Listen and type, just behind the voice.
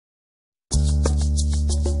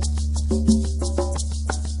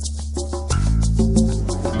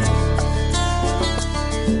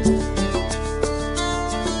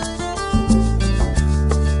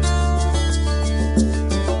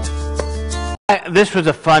This was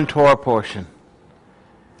a fun Torah portion.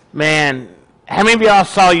 Man, how many of y'all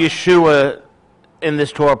saw Yeshua in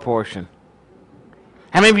this Torah portion?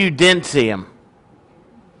 How many of you didn't see him?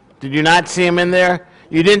 Did you not see him in there?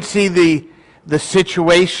 You didn't see the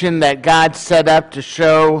situation that God set up to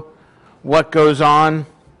show what goes on?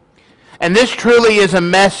 And this truly is a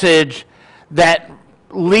message that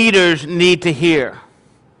leaders need to hear.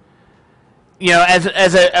 You know, as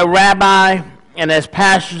a rabbi and as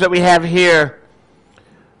pastors that we have here,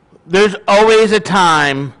 there's always a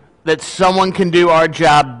time that someone can do our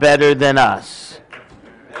job better than us.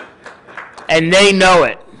 And they know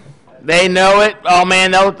it. They know it. Oh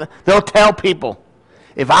man, they'll tell people,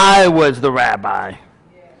 if I was the rabbi.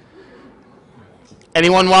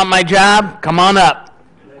 Anyone want my job? Come on up.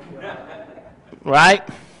 Right?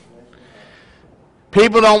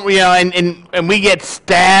 People don't, you know, and we get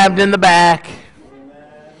stabbed in the back.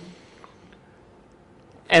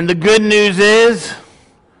 And the good news is,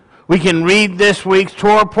 we can read this week's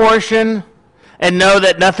Torah portion and know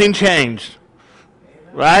that nothing changed.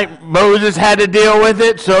 Right? Moses had to deal with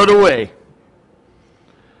it, so do we.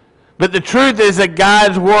 But the truth is that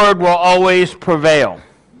God's word will always prevail.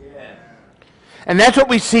 Yeah. And that's what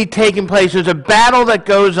we see taking place. There's a battle that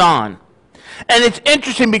goes on. And it's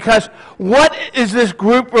interesting because what is this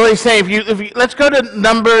group really saying? If you let's go to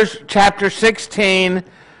Numbers chapter 16.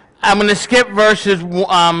 I'm going to skip verses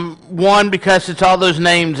 1 because it's all those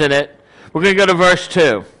names in it. We're going to go to verse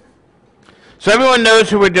 2. So everyone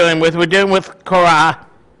knows who we're dealing with. We're dealing with Korah,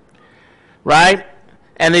 right?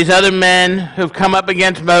 And these other men who've come up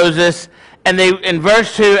against Moses. And they, in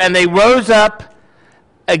verse 2, and they rose up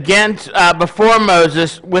against before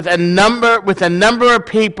Moses with a number of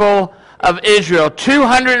people of Israel,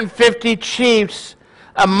 250 chiefs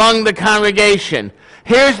among the congregation.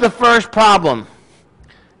 Here's the first problem.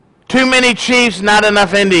 Too many chiefs, not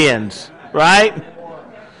enough Indians, right?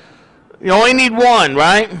 You only need one,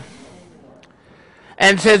 right?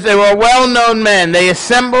 And it says they were well-known men. They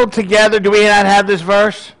assembled together. Do we not have this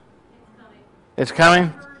verse? It's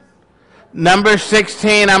coming? Numbers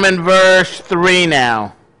 16, I'm in verse 3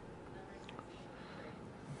 now.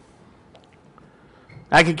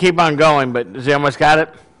 I could keep on going, but has he almost got it?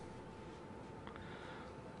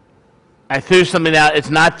 I threw something out. It's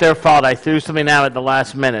not their fault. I threw something out at the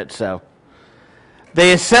last minute, so.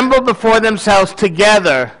 They assembled before themselves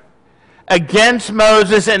together against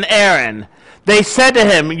Moses and Aaron. They said to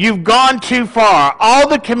him, "You've gone too far. All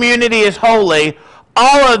the community is holy,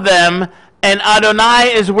 all of them, and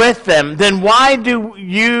Adonai is with them. Then why do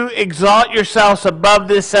you exalt yourselves above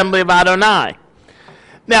the assembly of Adonai?"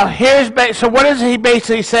 Now, so what is he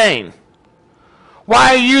basically saying?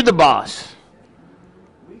 Why are you the boss?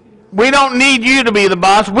 We don't need you to be the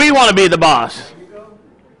boss. We want to be the boss.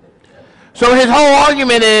 So his whole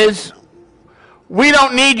argument is, we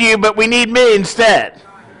don't need you, but we need me instead.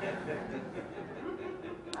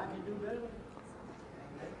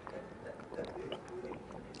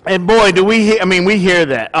 And boy, do we hear, we hear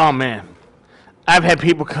that. Oh, man. I've had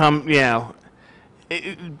people come, you know,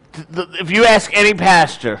 if you ask any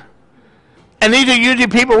pastor, and these are usually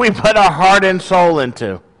people we put our heart and soul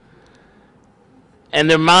into, and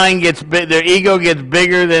their mind gets big, their ego gets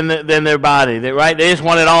bigger than their body, right? They just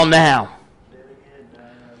want it all now.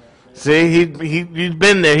 See, he's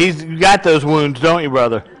been there. You got those wounds, don't you,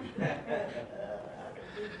 brother?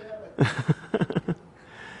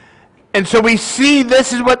 And so we see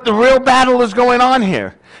this is what the real battle is going on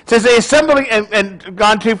here. It says they assembled and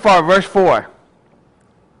gone too far. Verse 4.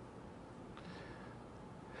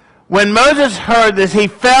 When Moses heard this, he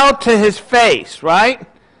fell to his face, right?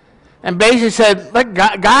 And basically said, look,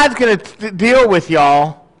 God's going to deal with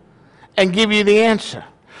y'all and give you the answer.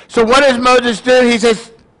 So what does Moses do? He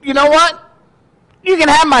says, you know what? You can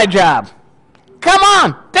have my job. Come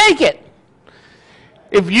on, take it.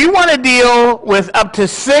 If you want to deal with up to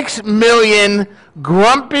 6 million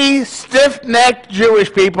grumpy, stiff-necked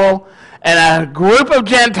Jewish people and a group of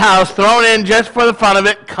Gentiles thrown in just for the fun of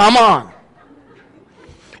it, come on.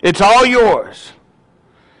 It's all yours.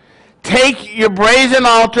 Take your brazen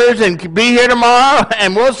altars and be here tomorrow,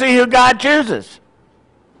 and we'll see who God chooses.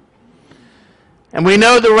 And we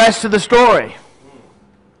know the rest of the story.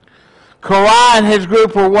 Korah and his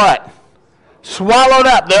group were what? Swallowed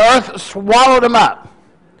up. The earth swallowed them up.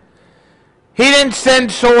 He didn't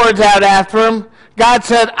send swords out after him. God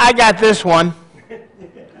said, I got this one.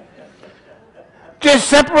 Just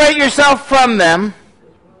separate yourself from them,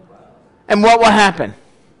 and what will happen?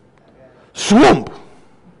 Swoop.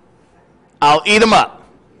 I'll eat them up.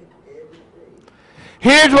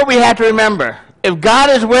 Here's what we have to remember. If God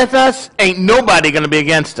is with us, ain't nobody going to be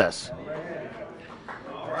against us.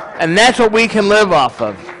 And that's what we can live off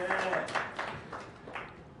of.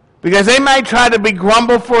 Because they might try to be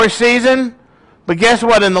grumble for a season, but guess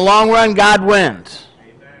what? In the long run, God wins.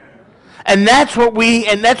 And that's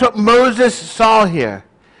what Moses saw here.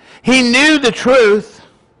 He knew the truth,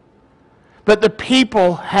 but the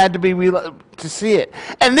people had to be to see it.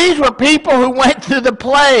 And these were people who went through the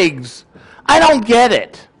plagues. I don't get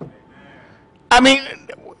it. I mean,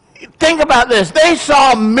 think about this. They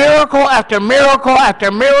saw miracle after miracle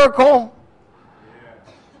after miracle,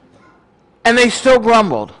 and they still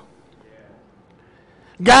grumbled.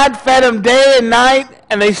 God fed them day and night,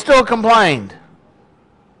 and they still complained.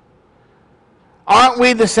 Aren't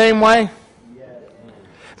we the same way?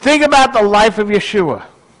 Think about the life of Yeshua.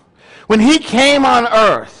 When he came on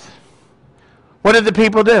earth, what did the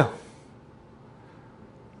people do?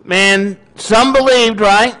 Man, some believed,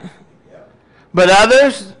 right? But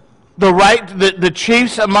others, the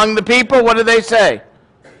chiefs among the people, what did they say?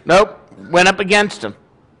 Nope, went up against him.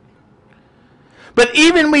 But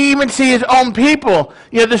we even see his own people.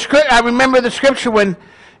 I remember the scripture when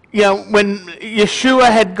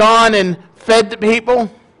Yeshua had gone and fed the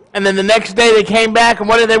people, and then the next day they came back, and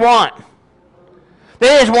what did they want? They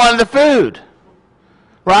just wanted the food,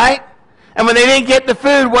 right? And when they didn't get the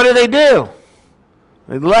food, what did they do?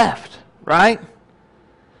 They left, right?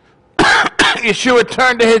 Yeshua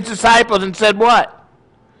turned to his disciples and said, what?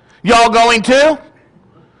 Y'all going too?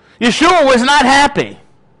 Yeshua was not happy.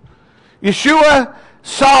 Yeshua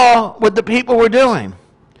saw what the people were doing.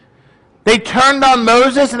 They turned on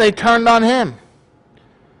Moses and they turned on him.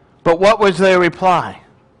 But what was their reply?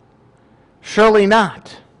 Surely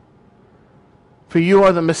not, for you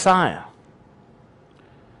are the Messiah.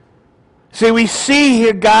 See, we see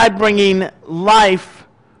here God bringing life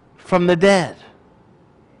from the dead.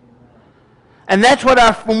 And that's what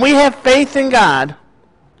when we have faith in God,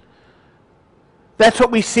 that's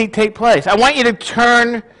what we see take place. I want you to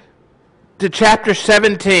turn to chapter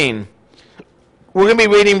 17. We're going to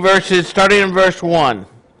be reading verses starting in verse 1.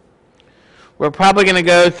 We're probably going to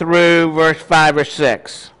go through verse 5 or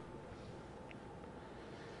 6.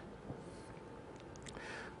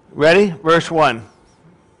 Ready? Verse 1.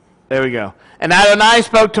 There we go. And Adonai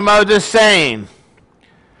spoke to Moses, saying,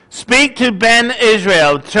 speak to Ben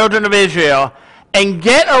Israel, children of Israel, and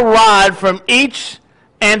get a rod from each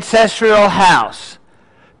ancestral house,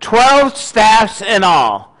 12 staffs in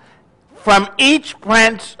all, from each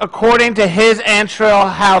prince according to his ancestral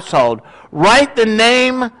household. Write the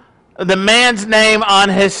man's name on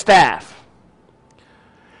his staff.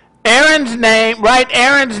 Write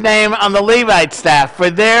Aaron's name on the Levite staff, for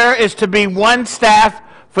there is to be one staff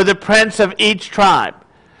for the prince of each tribe.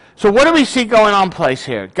 So what do we see going on place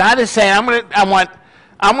here? God is saying,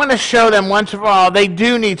 I'm going to show them once for all, they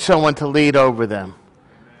do need someone to lead over them.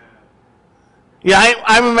 Yeah,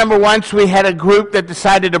 I remember once we had a group that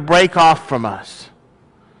decided to break off from us.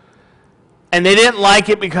 And they didn't like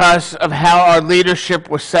it because of how our leadership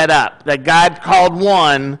was set up, that God called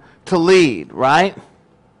one to lead, right?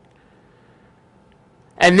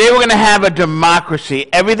 And they were going to have a democracy.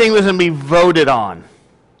 Everything was going to be voted on.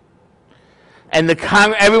 And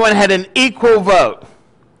everyone had an equal vote.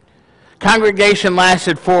 Congregation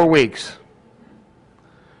lasted 4 weeks.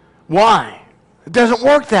 Why? It doesn't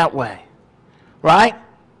work that way, right?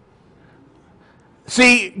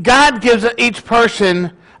 See, God gives each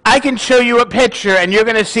person, I can show you a picture and you're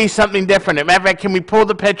going to see something different. As a matter of fact, can we pull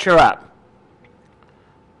the picture up?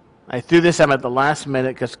 I threw this up at the last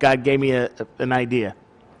minute because God gave me an idea.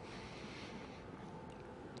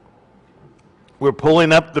 We're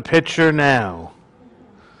pulling up the picture now.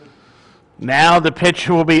 Now the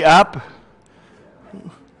picture will be up.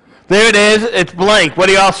 There it is. It's blank. What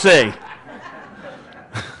do y'all see?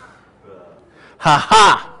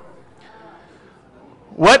 Ha-ha.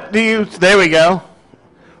 There we go.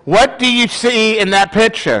 What do you see in that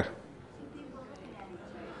picture?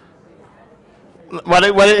 What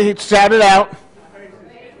shout it out.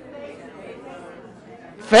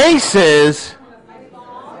 Faces.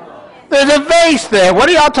 There's a vase there. What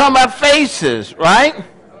are y'all talking about faces, right?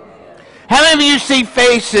 How many of you see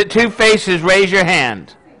two faces? Raise your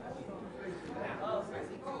hand.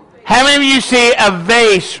 How many of you see a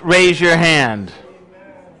vase? Raise your hand.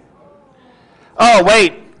 Oh,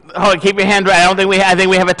 wait. Hold on, keep your hand right. I think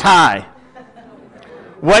we have a tie.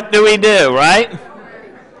 What do we do, right?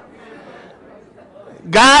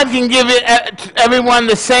 God can give everyone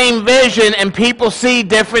the same vision and people see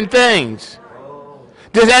different things.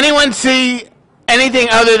 Does anyone see anything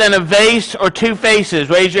other than a vase or two faces?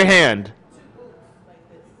 Raise your hand.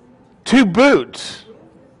 Two boots.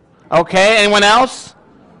 Okay, anyone else?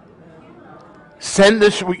 Send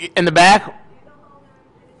this in the back.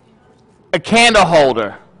 a candle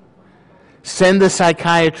holder. Send the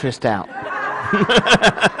psychiatrist out.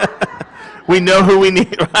 We know who we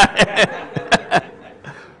need, right?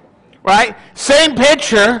 Right? Same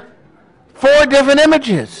picture, 4 different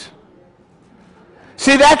images.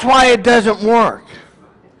 See, that's why it doesn't work.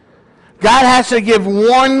 God has to give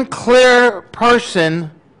one clear person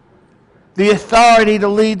the authority to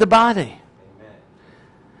lead the body.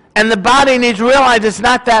 And the body needs to realize it's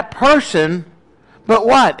not that person, but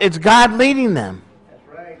what? It's God leading them. That's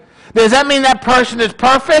right. Does that mean that person is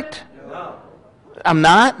perfect? No. I'm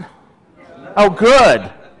not? Oh, good.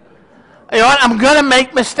 You know what? I'm going to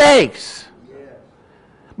make mistakes.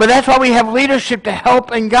 But that's why we have leadership to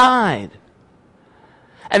help and guide.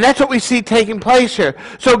 And that's what we see taking place here.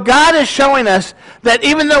 So God is showing us that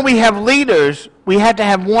even though we have leaders, we have to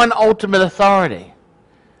have one ultimate authority.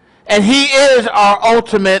 And he is our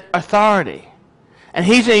ultimate authority. And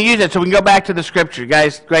he's going to use it. So we can go back to the scripture.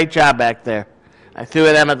 Guys, great job back there. I threw it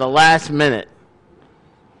at them at the last minute.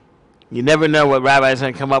 You never know what Rabbi's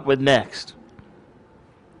going to come up with next.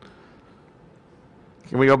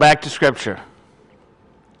 Can we go back to scripture?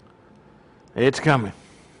 It's coming.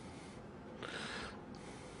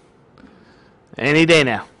 Any day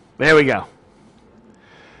now. There we go.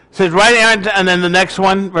 It says right here, and then the next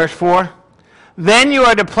one, verse 4. Then you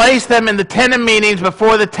are to place them in the tent of meetings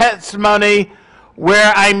before the testimony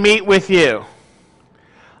where I meet with you.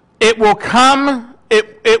 It will come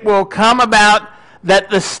about that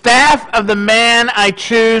the staff of the man I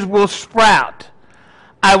choose will sprout.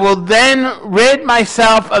 I will then rid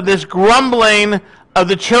myself of this grumbling of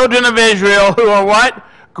the children of Israel who are what?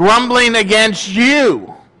 Grumbling against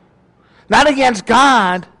you. Not against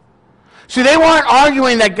God. See, they weren't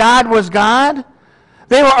arguing that God was God.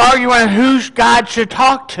 They were arguing who God should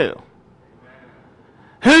talk to.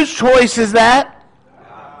 Whose choice is that?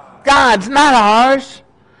 God's, not ours.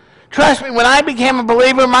 Trust me, when I became a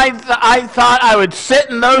believer, I thought I would sit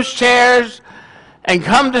in those chairs and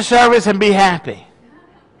come to service and be happy.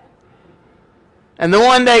 And then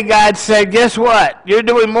one day God said, guess what? You're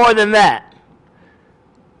doing more than that.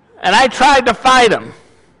 And I tried to fight him.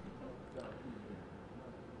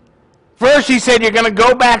 First he said, you're going to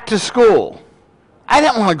go back to school. I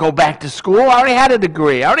didn't want to go back to school. I already had a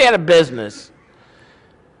degree. I already had a business.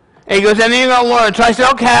 And he goes, and then you're going to learn. So I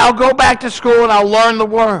said, okay, I'll go back to school and I'll learn the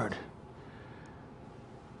word.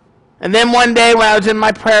 And then one day when I was in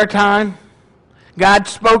my prayer time, God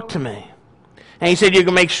spoke to me. And he said, you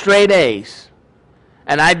can make straight A's.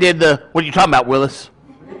 And I did what are you talking about, Willis?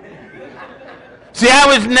 See, I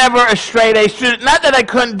was never a straight A student. Not that I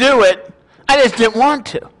couldn't do it. I just didn't want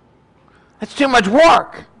to. That's too much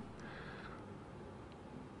work.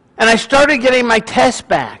 And I started getting my tests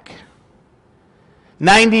back.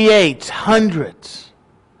 98s, 100s.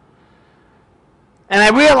 And I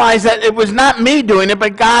realized that it was not me doing it,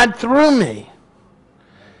 but God through me.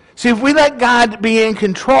 See, if we let God be in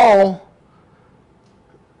control,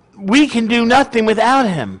 we can do nothing without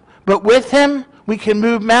him. But with him, we can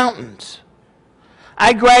move mountains.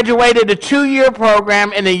 I graduated a 2-year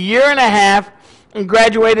program in a year and a half and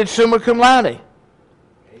graduated summa cum laude.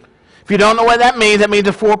 If you don't know what that means a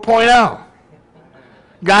 4.0.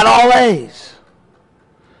 Got all A's.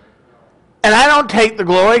 And I don't take the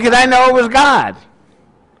glory because I know it was God.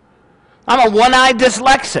 I'm a one-eyed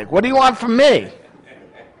dyslexic. What do you want from me?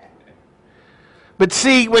 But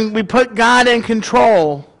see, when we put God in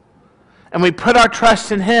control and we put our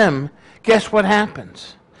trust in him, guess what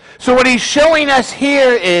happens? So what he's showing us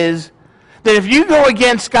here is that if you go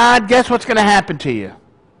against God, guess what's going to happen to you?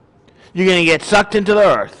 You're going to get sucked into the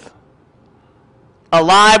earth.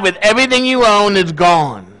 Alive with everything you own is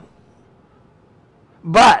gone.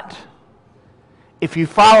 But if you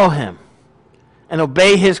follow him and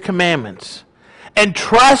obey his commandments and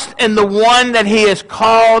trust in the one that he has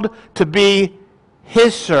called to be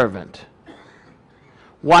his servant,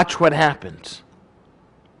 watch what happens.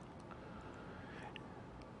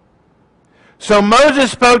 So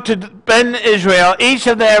Moses spoke to Ben Israel. Each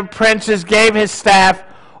of their princes gave his staff,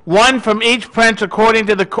 one from each prince according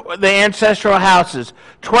to the ancestral houses.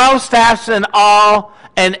 12 staffs in all,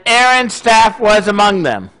 and Aaron's staff was among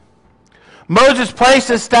them. Moses placed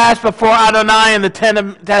his staffs before Adonai in the tent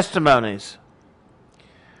of testimonies.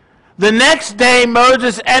 The next day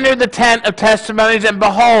Moses entered the tent of testimonies, and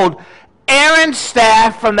behold, Aaron's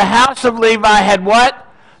staff from the house of Levi had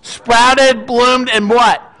what? Sprouted, bloomed, and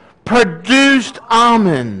what? Produced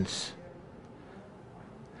almonds.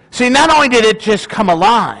 See, not only did it just come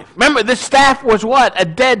alive. Remember, this staff was what? A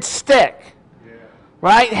dead stick. Yeah.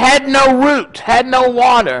 Right? Had no root, had no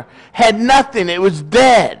water, had nothing. It was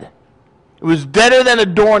dead. It was deader than a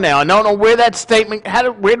doornail. I don't know where that statement,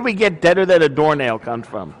 where do we get deader than a doornail comes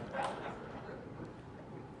from?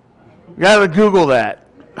 You got to Google that.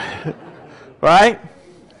 Right?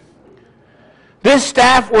 This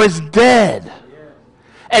staff was dead.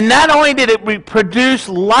 And not only did it produce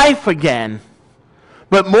life again,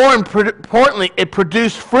 but more importantly, it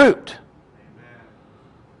produced fruit.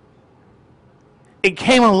 It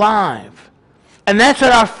came alive. And that's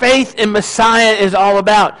what our faith in Messiah is all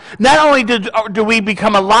about. Not only do we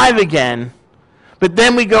become alive again, but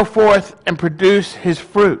then we go forth and produce his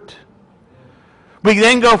fruit. We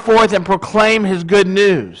then go forth and proclaim his good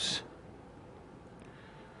news.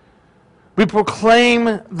 We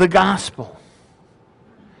proclaim the gospel.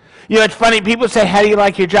 You know, it's funny, people say, how do you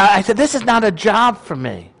like your job? I said, this is not a job for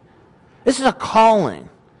me. This is a calling.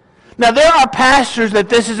 Now, there are pastors that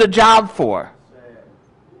this is a job for.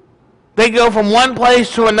 They go from one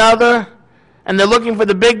place to another, and they're looking for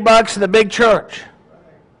the big bucks in the big church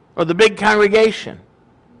or the big congregation.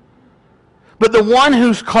 But the one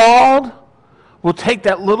who's called will take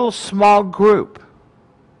that little small group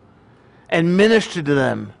and minister to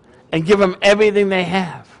them and give them everything they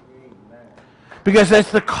have. Because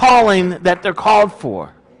that's the calling that they're called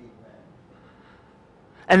for.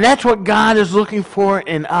 And that's what God is looking for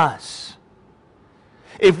in us.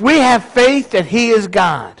 If we have faith that he is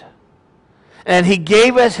God, and he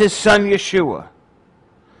gave us his son Yeshua,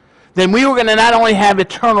 then we were going to not only have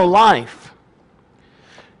eternal life.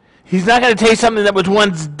 He's not going to take something that was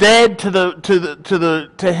once dead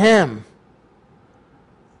to him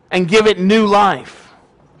and give it new life.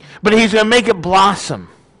 But he's going to make it blossom.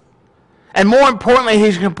 And more importantly,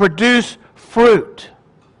 he's going to produce fruit.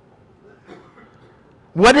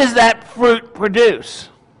 What does that fruit produce?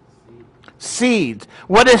 Seeds.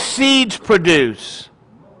 What does seeds produce?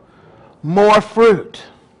 More fruit.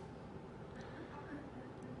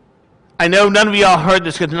 I know none of y'all heard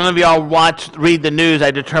this because none of y'all read the news.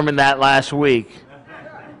 I determined that last week.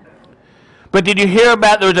 But did you hear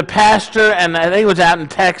about, there was a pastor, and I think it was out in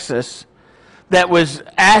Texas, that was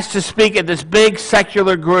asked to speak at this big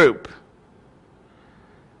secular group.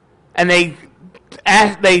 And they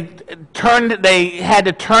had to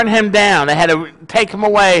turn him down. They had to take him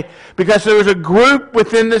away because there was a group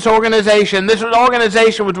within this organization. This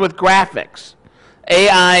organization was with graphics.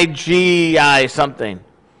 AIGI something.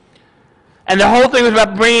 And the whole thing was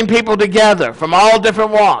about bringing people together from all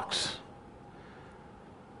different walks.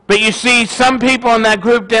 But you see, some people in that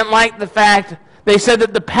group didn't like the fact, they said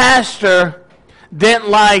that the pastor didn't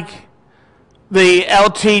like the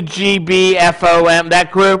LTGBFOM,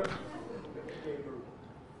 that group,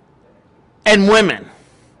 and women,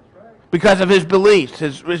 because of his beliefs,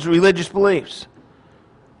 his religious beliefs.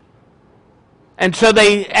 And so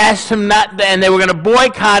they asked him not, and they were going to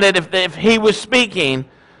boycott it if he was speaking,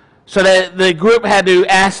 so that the group had to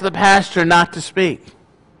ask the pastor not to speak.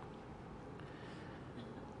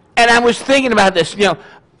 And I was thinking about this,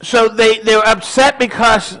 so they were upset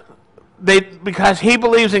because he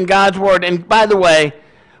believes in God's word. And by the way,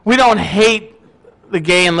 we don't hate the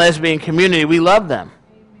gay and lesbian community. We love them.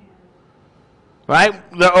 Right?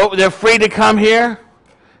 They're free to come here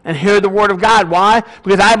and hear the word of God. Why?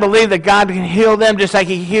 Because I believe that God can heal them just like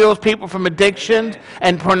he heals people from addictions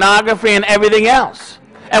and pornography and everything else.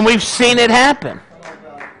 And we've seen it happen.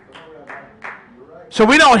 So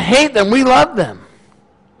we don't hate them. We love them.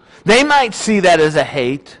 They might see that as a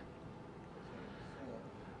hate.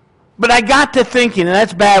 But I got to thinking, and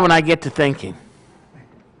that's bad when I get to thinking.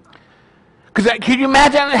 Because can you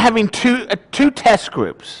imagine having two test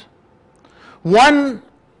groups? One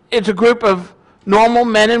is a group of normal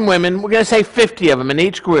men and women. We're going to say 50 of them in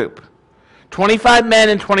each group. 25 men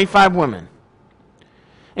and 25 women.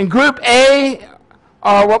 In group A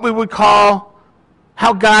are what we would call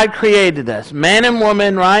how God created us. Man and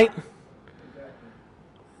woman, right?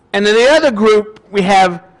 And in the other group, we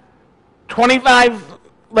have 25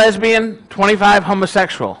 lesbian, 25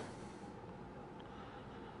 homosexual.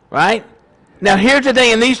 Right? Now here's the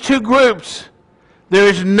thing, in these two groups, there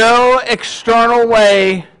is no external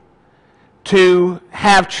way to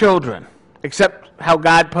have children, except how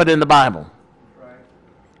God put in the Bible.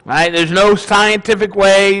 Right? There's no scientific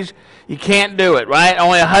ways. You can't do it, right?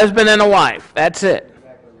 Only a husband and a wife. That's it.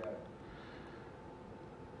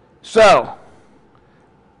 So,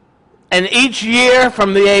 and each year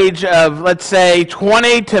from the age of, let's say,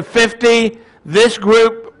 20 to 50, this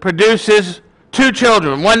group produces 2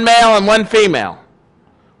 children, one male and one female.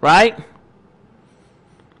 Right?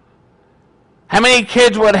 How many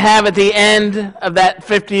kids would have at the end of that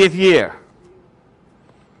 50th year?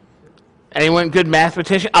 Anyone good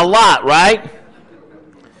mathematician? A lot, right?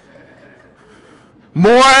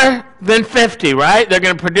 More than 50, right? They're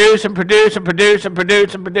going to produce and produce and produce and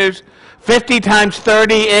produce and produce. 50 times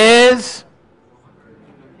 30 is?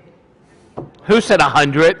 Who said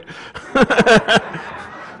 100?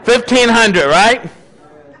 1,500, right?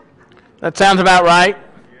 That sounds about right.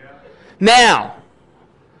 Now,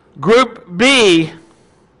 Group B,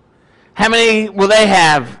 how many will they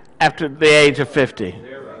have after the age of 50?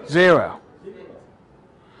 Zero.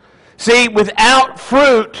 See, without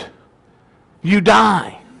fruit, you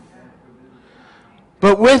die.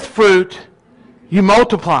 But with fruit, you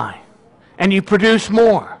multiply and you produce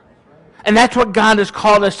more. And that's what God has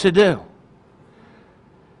called us to do.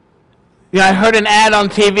 You know, I heard an ad on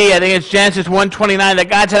TV, I think it's Genesis 1:29, that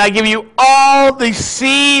God said, I give you all the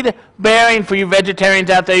seed bearing, for you vegetarians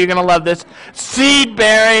out there, you're going to love this, seed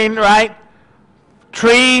bearing, right,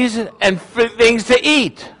 trees and things to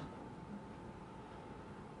eat.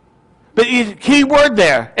 But the key word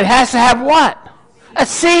there, it has to have what? A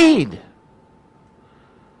seed.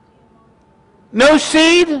 No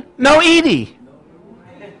seed, no Edie.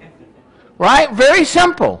 Right? Very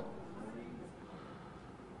simple.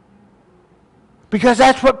 Because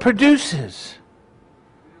that's what produces.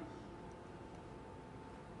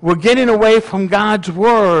 We're getting away from God's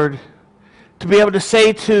word to be able to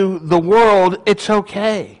say to the world, it's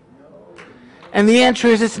okay. And the answer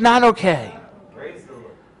is, it's not okay.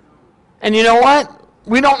 And you know what?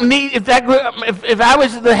 We don't need, if I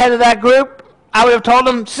was the head of that group, I would have told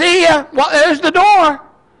them, see ya, well, there's the door.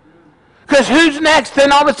 Because who's next?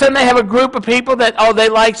 Then all of a sudden they have a group of people that, they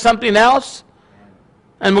like something else,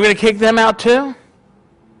 and we're going to kick them out too?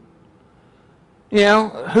 You know,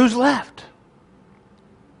 who's left?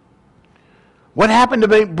 What happened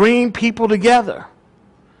to bringing people together?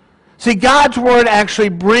 See, God's word actually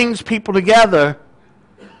brings people together,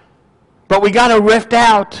 but we got to rift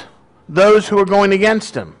out those who are going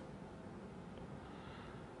against him.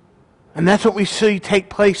 And that's what we see take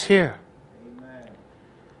place here. Amen.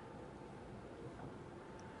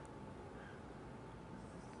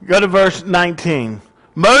 Go to verse 19.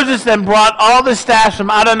 Moses then brought all the staffs from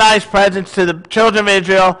Adonai's presence to the children of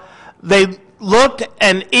Israel. They looked,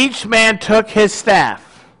 and each man took his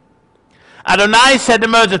staff. Adonai said to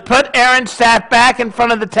Moses, put Aaron's staff back in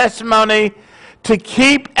front of the testimony to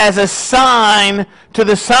keep as a sign to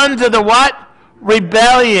the sons of the what?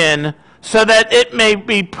 Rebellion, so that it may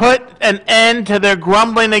be put an end to their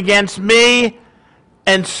grumbling against me,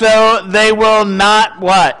 and so they will not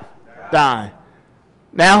what? Die.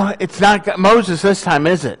 Now, it's not Moses this time,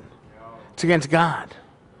 is it? It's against God.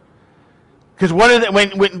 Because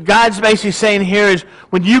when God's basically saying here is,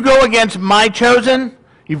 when you go against my chosen,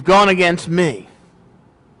 you've gone against me.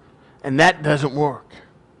 And that doesn't work.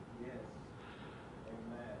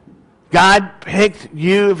 God picked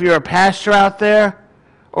you, if you're a pastor out there,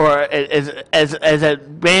 or as a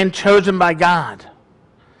man chosen by God,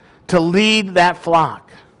 to lead that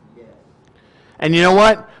flock. And you know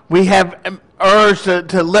what? We have urge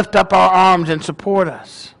to lift up our arms and support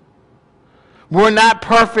us. We're not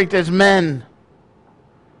perfect as men,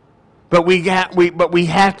 but we have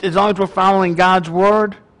to, as long as we're following God's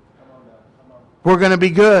word, we're going to be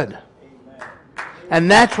good.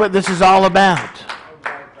 And that's what this is all about.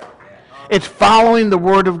 It's following the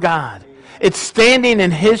word of God. It's standing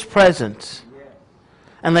in his presence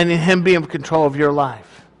and letting him be in control of your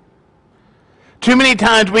life. Too many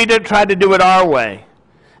times we try to do it our way.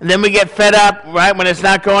 And then we get fed up, right, when it's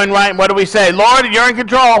not going right. And what do we say? Lord, you're in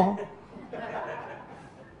control.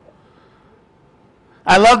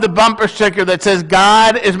 I love the bumper sticker that says,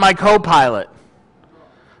 God is my co-pilot.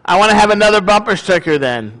 I want to have another bumper sticker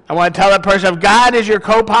then. I want to tell that person, if God is your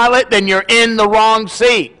co-pilot, then you're in the wrong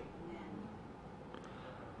seat.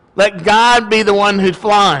 Let God be the one who's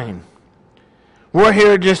flying. We're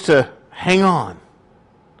here just to hang on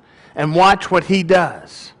and watch what he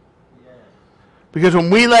does. Because when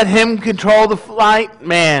we let him control the flight,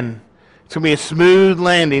 man, it's going to be a smooth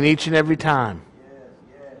landing each and every time.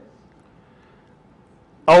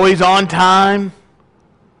 Always on time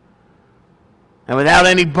and without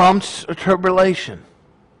any bumps or tribulation.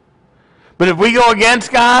 But if we go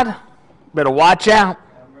against God, better watch out.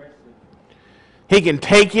 He can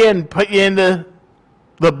take you and put you into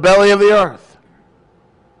the belly of the earth.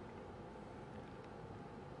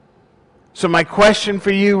 So my question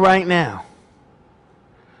for you right now,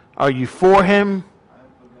 are you for him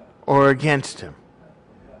or against him?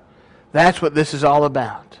 That's what this is all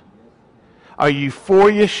about. Are you for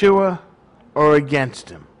Yeshua or against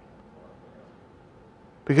him?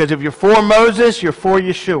 Because if you're for Moses, you're for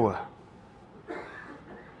Yeshua.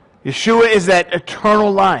 Yeshua is that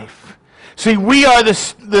eternal life. See, we are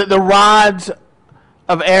the rods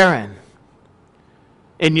of Aaron.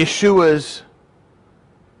 in Yeshua's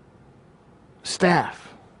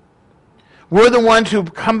staff. We're the ones who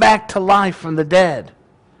come back to life from the dead.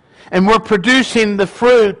 And we're producing the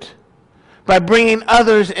fruit by bringing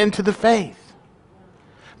others into the faith,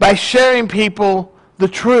 by sharing people the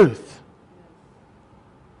truth.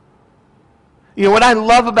 You know, what I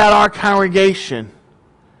love about our congregation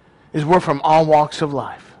is we're from all walks of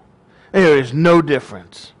life. There is no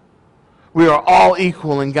difference. We are all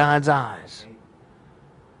equal in God's eyes.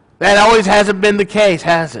 That always hasn't been the case,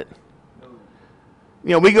 has it?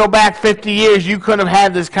 You know, we go back 50 years, you couldn't have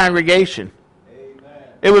had this congregation. Amen.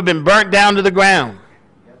 It would have been burnt down to the ground.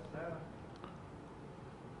 Yes, sir.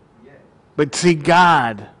 Yes. But see,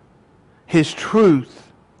 God, His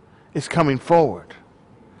truth is coming forward.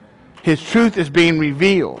 His truth is being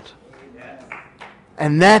revealed. Yes.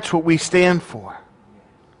 And that's what we stand for.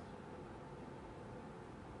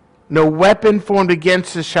 No weapon formed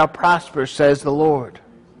against us shall prosper, says the Lord.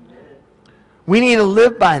 We need to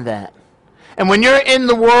live by that. And when you're in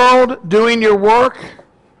the world doing your work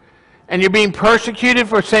and you're being persecuted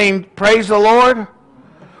for saying praise the Lord,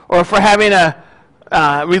 or for having a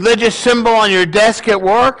religious symbol on your desk at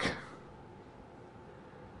work,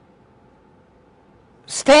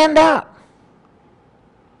 stand up.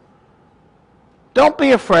 Don't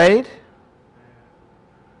be afraid.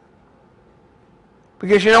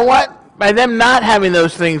 Because you know what? By them not having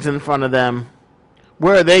those things in front of them,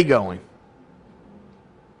 where are they going?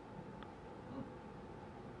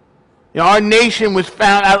 You know, our nation was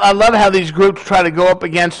found. I love how these groups try to go up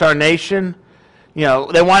against our nation. You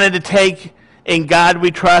know, they wanted to take "In God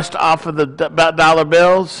We Trust" off of the dollar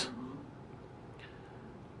bills.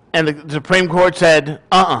 And the Supreme Court said,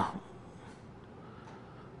 It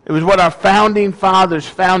was what our founding fathers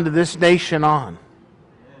founded this nation on.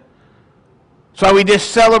 So we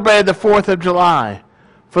just celebrated the 4th of July.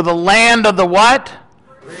 For the land of the what?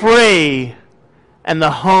 Free. And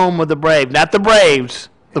the home of the brave. Not the braves.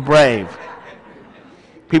 The brave.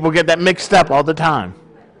 People get that mixed up all the time.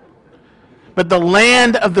 But the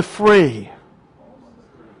land of the free.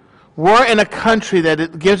 We're in a country that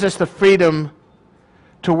it gives us the freedom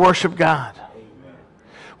to worship God.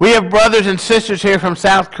 We have brothers and sisters here from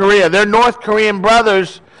South Korea. Their North Korean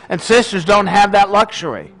brothers and sisters don't have that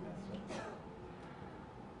luxury.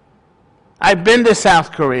 I've been to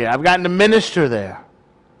South Korea. I've gotten to minister there.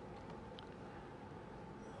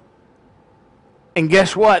 And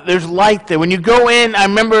guess what? There's light there. When you go in, I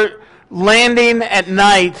remember landing at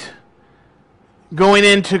night going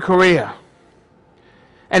into Korea.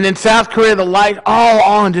 And in South Korea, the light all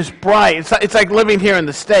on, just bright. It's like living here in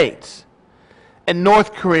the States. And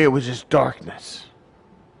North Korea was just darkness.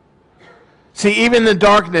 See, even in the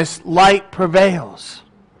darkness, light prevails.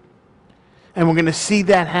 And we're going to see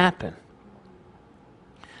that happen.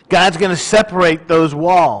 God's going to separate those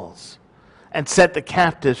walls and set the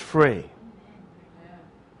captives free.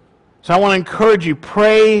 So I want to encourage you,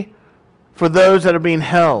 pray for those that are being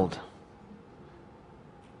held,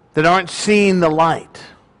 that aren't seeing the light.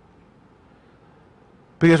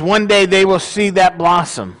 Because one day they will see that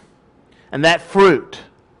blossom and that fruit,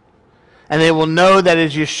 and they will know that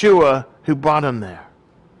it's Yeshua who brought them there.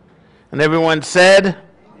 And everyone said,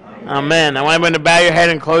 Amen. I want everyone to bow your head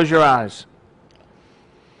and close your eyes.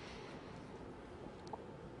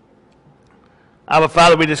 Abba,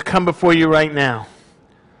 Father, we just come before you right now.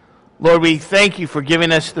 Lord, we thank you for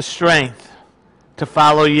giving us the strength to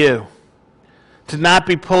follow you, to not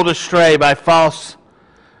be pulled astray by false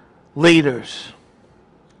leaders.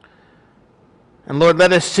 And Lord,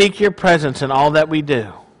 let us seek your presence in all that we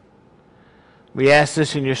do. We ask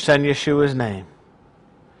this in your Son Yeshua's name.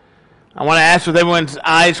 I want to ask, with everyone's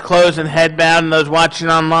eyes closed and head bowed and those watching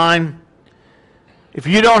online, if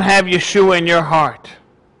you don't have Yeshua in your heart,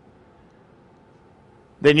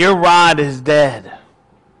 then your rod is dead.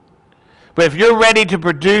 But if you're ready to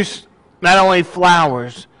produce not only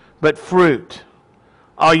flowers, but fruit,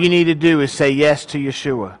 all you need to do is say yes to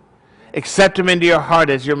Yeshua. Accept him into your heart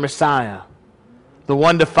as your Messiah, the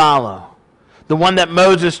one to follow, the one that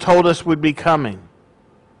Moses told us would be coming.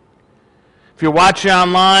 If you're watching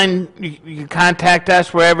online, you can contact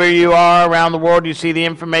us wherever you are around the world. You see the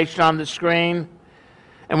information on the screen.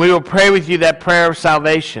 And we will pray with you that prayer of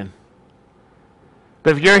salvation.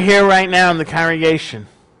 But if you're here right now in the congregation,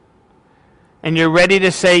 and you're ready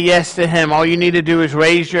to say yes to him, all you need to do is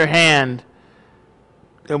raise your hand,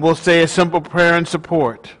 and we'll say a simple prayer in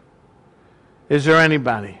support. Is there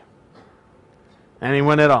anybody?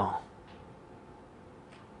 Anyone at all?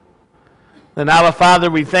 Then, Abba,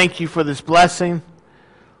 Father, we thank you for this blessing.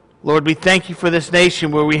 Lord, we thank you for this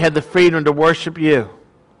nation where we had the freedom to worship you.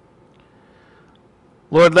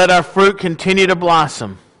 Lord, let our fruit continue to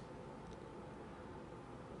blossom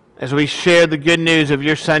as we share the good news of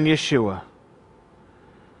your Son, Yeshua.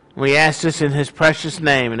 We ask this in his precious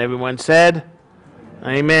name. And everyone said,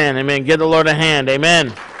 Amen. Amen. Give the Lord a hand.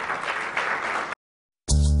 Amen.